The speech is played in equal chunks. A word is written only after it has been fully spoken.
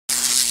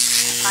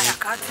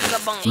Harakati za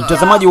Bongo.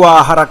 Mtazamaji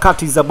wa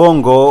harakati za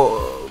Bongo,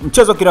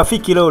 mchezo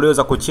kirafiki leo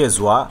uliweza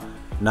kuchezwa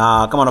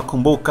na kama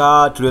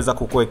nakumbuka tuliweza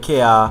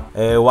kukuwekea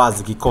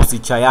wazi kikosi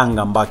cha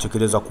Yanga ambacho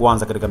kiliweza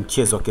kuanza katika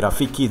mchezo wa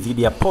kirafiki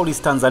dhidi ya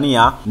Police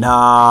Tanzania,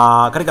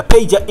 na katika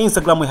page ya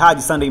Instagram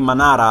Haji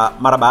Manara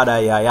mara baada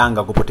ya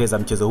Yanga kupoteza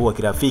mchezo huo wa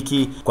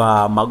kirafiki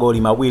kwa magoli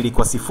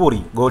 2-0.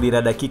 Goli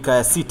la dakika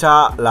ya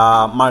 6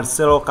 la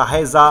Marcelo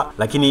Kaheza,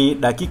 lakini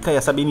dakika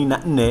ya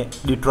 74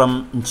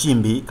 Ditram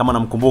Nchimbi kama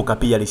namkumbuka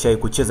pia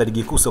alishawahi kucheza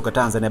ligi kuu soka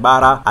Tanzania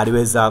bara,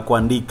 aliweza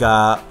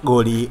kuandika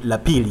goli la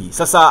pili.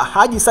 Sasa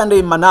Haji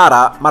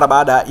Manara mara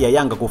baada ya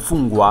Yanga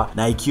kufungwa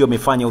na ikiwa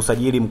imefanya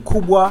usajili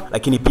mkubwa,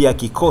 lakini pia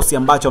kikosi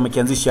ambacho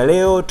wamekianzisha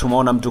leo,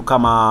 tumeona mtu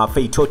kama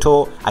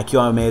Feitoto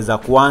akiwa ameweza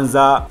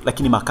kuanza,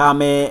 lakini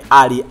Makame,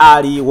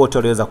 Ali wote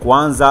waliweza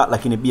kuanza,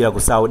 lakini bila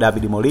kusahau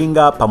David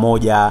Molinga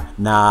pamoja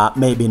na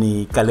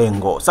Mebini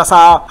Kalengo.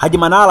 Sasa Haji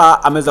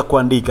Manara ameweza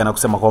kuandika na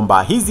kusema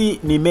kwamba hizi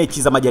ni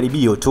mechi za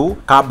majaribio tu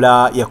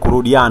kabla ya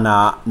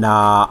kurudiana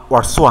na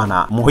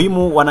Warswana.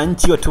 Muhimu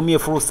wananchi watumie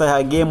fursa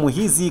ya game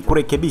hizi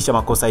kurekebisha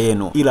makosa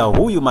yenu, ila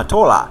huyu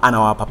matola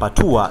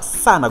anawapapatua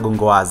sana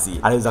Gongo wazi.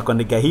 Aliweza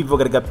kuandika hivyo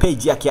katika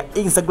page yake ya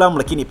Instagram,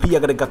 lakini pia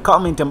katika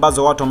comment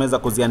ambazo watu wameweza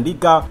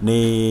kuziandika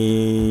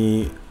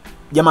ni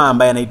jamaa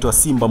ambaye anaitwa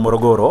Simba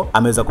Morogoro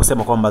ameweza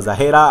kusema kwamba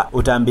Zahera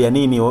utaambia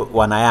nini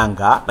wana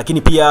Yanga,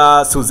 lakini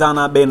pia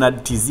Suzana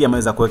Bernard TZ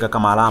ameweza kuweka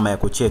kama alama ya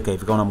kucheka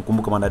hivi kama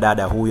unamkumbuka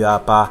mwanadada huyu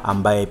hapa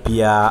ambaye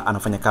pia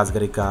anafanya kazi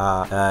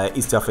katika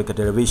East Africa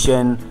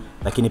Television,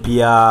 lakini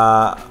pia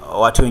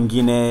watu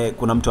wengine,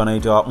 kuna mtu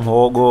anaitwa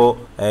Mhogo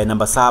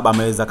namba 7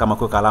 ameweza kama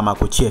kuweka alama ya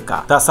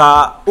kucheka.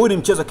 Sasa huu ni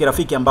mchezo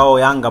kirafiki ambao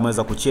Yanga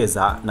ameweza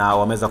kucheza na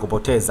wameweza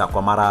kupoteza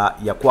kwa mara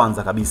ya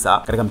kwanza kabisa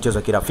katika mchezo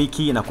wa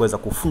kirafiki na kuweza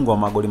kufungwa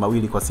magoli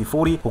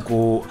 2-0,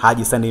 huku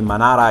Haji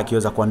Manara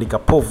akiweza kuandika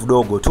povu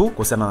dogo tu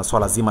kuhusiana na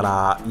swala zima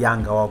la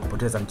Yanga wao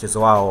kupoteza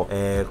mchezo wao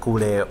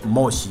kule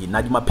Moshi.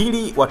 Na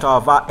Jumapili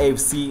watawavaa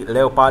AFC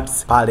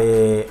Leopards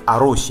pale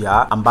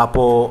Arusha,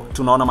 ambapo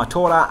tunaona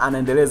Matola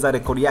anaendeleza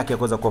rekodi yake ya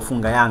kuweza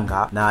kuwafunga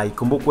Yanga, na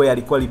ikumbukwe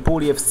alikuwa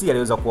Lipuli FC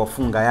aliweza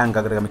kuwafunga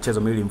Yanga katika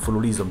michezo miwili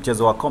mfululizo,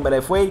 mchezo wa kombe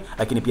la FA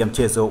lakini pia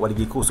mchezo wa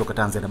ligi kuu soka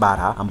Tanzania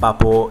bara,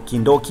 ambapo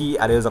Kindoki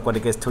aliweza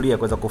kuandika historia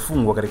kuweza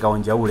kufungwa katika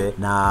uwanja ule,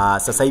 na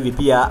sasa hivi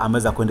pia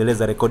ameweza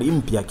kuendeleza rekodi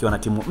mpya akiwa na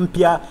timu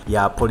mpya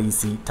ya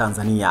Police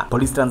Tanzania.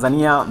 Police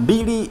Tanzania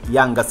 2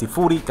 Yanga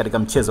 0 katika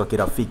mchezo wa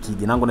kirafiki.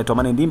 Jina langu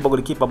naitwa Ndimbo,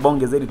 golikipa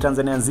bonge zaidi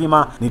Tanzania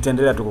nzima.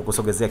 Nitaendelea tu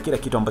kukusogezea kila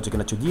kitu ambacho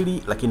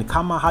kinachojili, lakini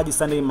kama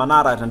Haji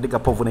Manara ataandika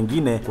povu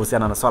nyingine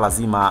kuhusiana na swala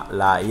zima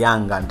la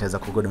Yanga nitaweza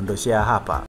kukudondoshea hapa.